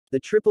The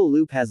triple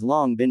loop has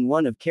long been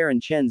one of Karen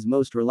Chen's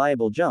most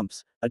reliable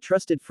jumps, a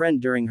trusted friend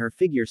during her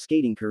figure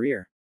skating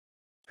career.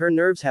 Her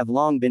nerves have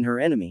long been her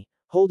enemy,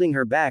 holding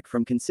her back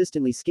from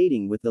consistently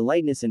skating with the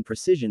lightness and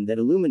precision that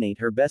illuminate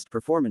her best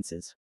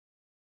performances.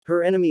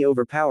 Her enemy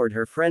overpowered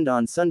her friend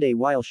on Sunday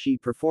while she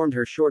performed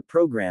her short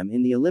program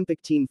in the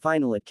Olympic team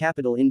final at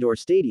Capitol Indoor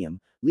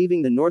Stadium,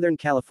 leaving the Northern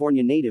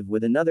California native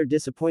with another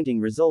disappointing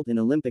result in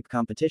Olympic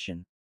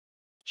competition.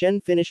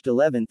 Chen finished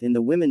 11th in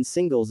the women's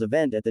singles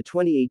event at the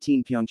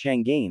 2018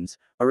 Pyeongchang Games,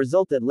 a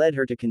result that led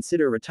her to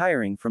consider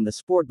retiring from the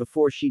sport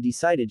before she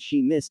decided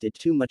she missed it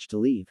too much to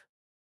leave.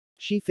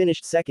 She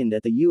finished second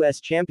at the U.S.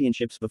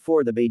 Championships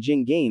before the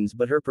Beijing Games,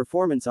 but her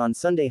performance on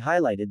Sunday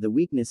highlighted the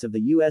weakness of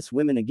the U.S.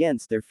 women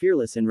against their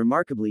fearless and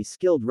remarkably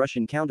skilled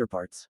Russian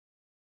counterparts.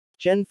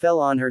 Chen fell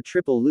on her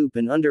triple loop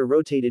and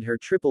under-rotated her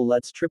triple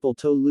Lutz triple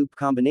toe loop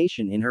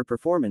combination in her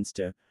performance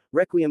to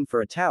Requiem for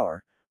a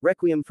Tower,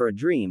 Requiem for a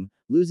Dream,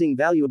 losing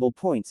valuable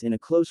points in a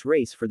close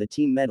race for the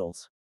team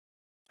medals.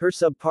 Her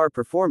subpar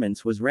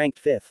performance was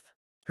ranked 5th.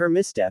 Her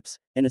missteps,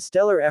 and a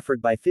stellar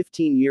effort by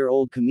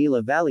 15-year-old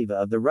Kamila Valieva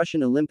of the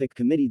Russian Olympic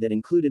Committee that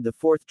included the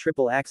fourth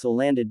triple axel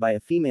landed by a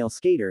female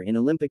skater in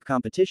Olympic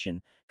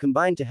competition,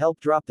 combined to help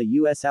drop the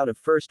U.S. out of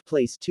first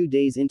place 2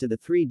 days into the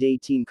 3-day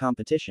team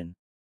competition.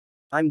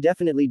 I'm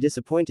definitely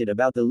disappointed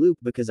about the loop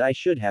because I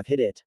should have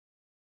hit it.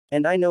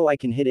 And I know I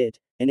can hit it,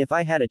 and if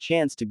I had a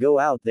chance to go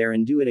out there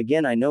and do it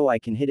again, I know I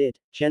can hit it,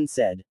 Chen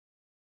said.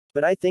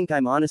 But I think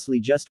I'm honestly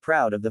just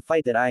proud of the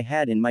fight that I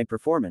had in my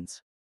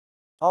performance.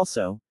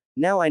 Also,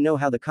 now I know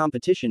how the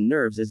competition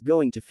nerves is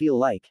going to feel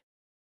like.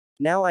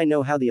 Now I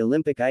know how the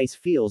Olympic ice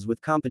feels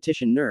with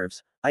competition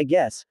nerves, I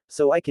guess,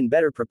 so I can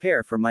better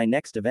prepare for my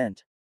next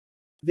event.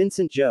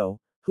 Vincent Zhou,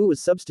 who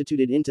was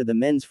substituted into the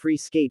men's free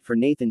skate for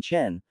Nathan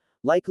Chen,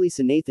 likely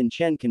so Nathan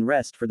Chen can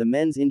rest for the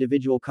men's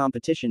individual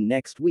competition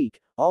next week,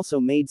 also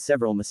made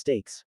several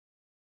mistakes.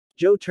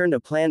 Zhou turned a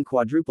planned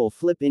quadruple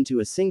flip into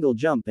a single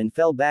jump and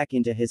fell back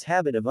into his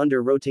habit of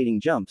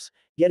under-rotating jumps,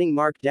 getting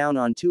marked down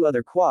on 2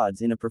 other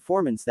quads in a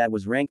performance that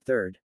was ranked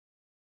 3rd.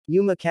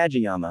 Yuma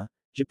Kageyama,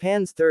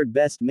 Japan's 3rd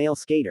best male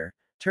skater,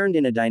 turned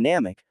in a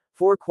dynamic,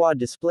 4-quad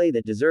display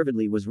that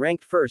deservedly was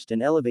ranked 1st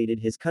and elevated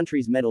his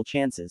country's medal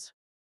chances.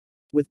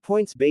 With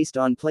points based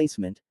on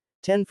placement,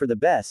 10 for the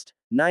best,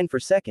 9 for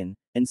second,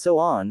 and so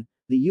on,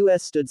 the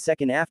U.S. stood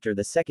second after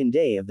the second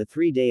day of the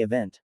 3-day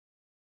event.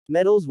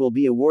 Medals will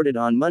be awarded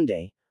on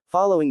Monday,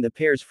 following the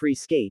pairs free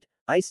skate,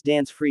 ice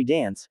dance free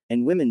dance,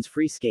 and women's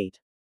free skate.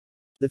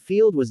 The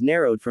field was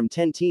narrowed from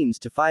 10 teams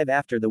to 5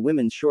 after the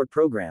women's short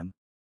program.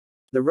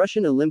 The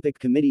Russian Olympic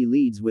Committee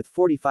leads with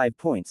 45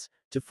 points,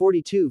 to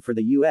 42 for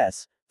the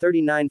US,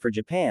 39 for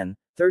Japan,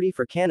 30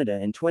 for Canada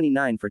and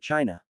 29 for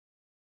China.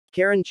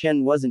 Karen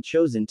Chen wasn't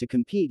chosen to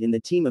compete in the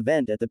team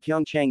event at the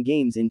Pyeongchang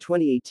Games in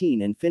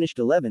 2018 and finished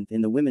 11th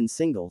in the women's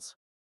singles.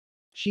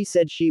 She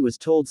said she was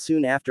told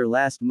soon after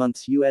last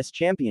month's U.S.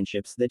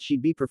 Championships that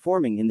she'd be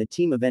performing in the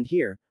team event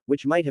here,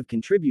 which might have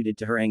contributed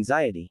to her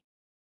anxiety.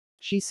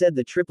 She said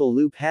the triple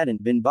loop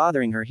hadn't been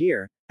bothering her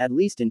here, at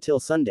least until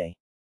Sunday.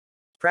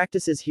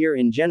 Practices here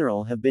in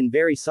general have been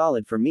very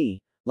solid for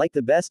me, like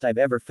the best I've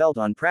ever felt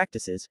on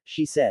practices,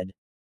 she said.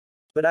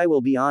 But I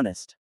will be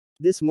honest.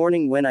 This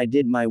morning when I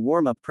did my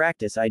warm-up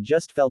practice I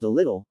just felt a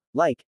little,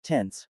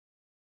 tense.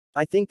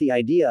 I think the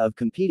idea of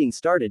competing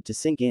started to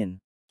sink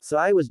in. So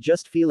I was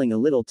just feeling a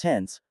little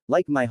tense,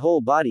 like my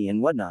whole body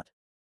and whatnot.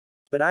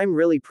 But I'm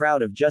really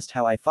proud of just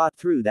how I fought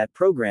through that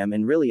program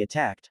and really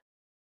attacked.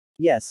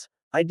 Yes,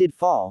 I did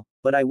fall,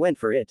 but I went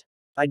for it.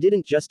 I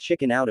didn't just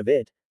chicken out of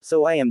it,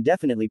 so I am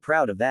definitely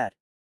proud of that.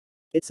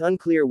 It's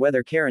unclear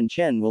whether Karen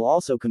Chen will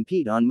also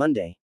compete on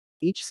Monday.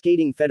 Each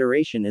skating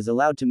federation is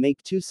allowed to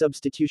make 2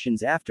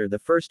 substitutions after the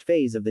first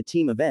phase of the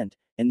team event,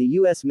 and the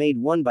US made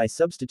one by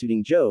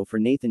substituting Zhou for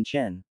Nathan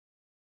Chen.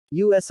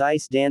 U.S.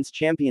 ice dance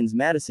champions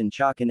Madison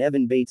Chalk and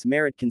Evan Bates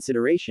merit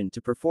consideration to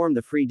perform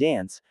the free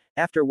dance,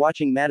 after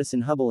watching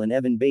Madison Hubble and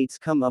Evan Bates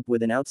come up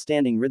with an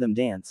outstanding rhythm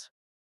dance.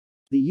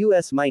 The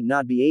U.S. might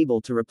not be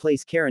able to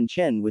replace Karen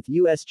Chen with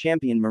U.S.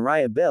 champion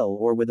Mariah Bell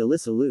or with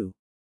Alyssa Liu.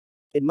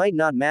 It might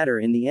not matter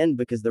in the end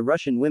because the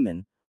Russian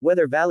women,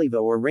 whether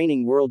Valieva or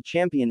reigning world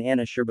champion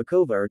Anna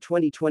Sherbakova or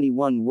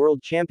 2021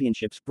 World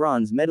Championships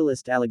bronze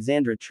medalist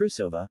Alexandra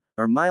Trusova,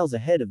 are miles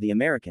ahead of the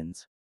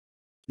Americans.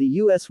 The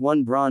U.S.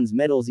 won bronze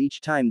medals each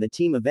time the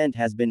team event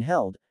has been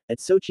held, at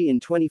Sochi in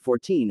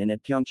 2014 and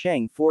at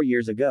Pyeongchang 4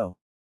 years ago.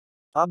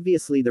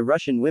 Obviously the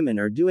Russian women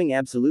are doing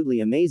absolutely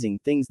amazing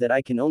things that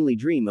I can only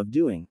dream of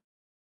doing.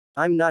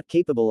 I'm not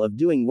capable of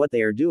doing what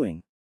they are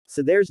doing.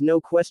 So there's no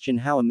question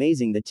how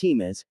amazing the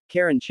team is,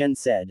 Karen Chen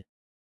said.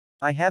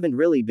 I haven't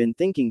really been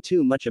thinking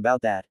too much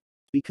about that.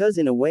 Because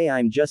in a way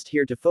I'm just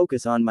here to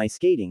focus on my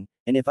skating,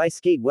 and if I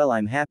skate well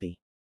I'm happy.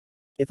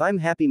 If I'm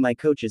happy my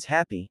coach is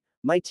happy,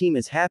 my team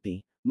is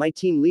happy, my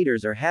team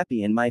leaders are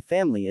happy and my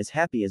family is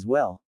happy as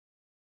well.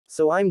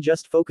 So I'm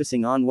just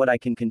focusing on what I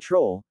can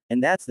control,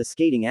 and that's the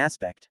skating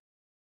aspect.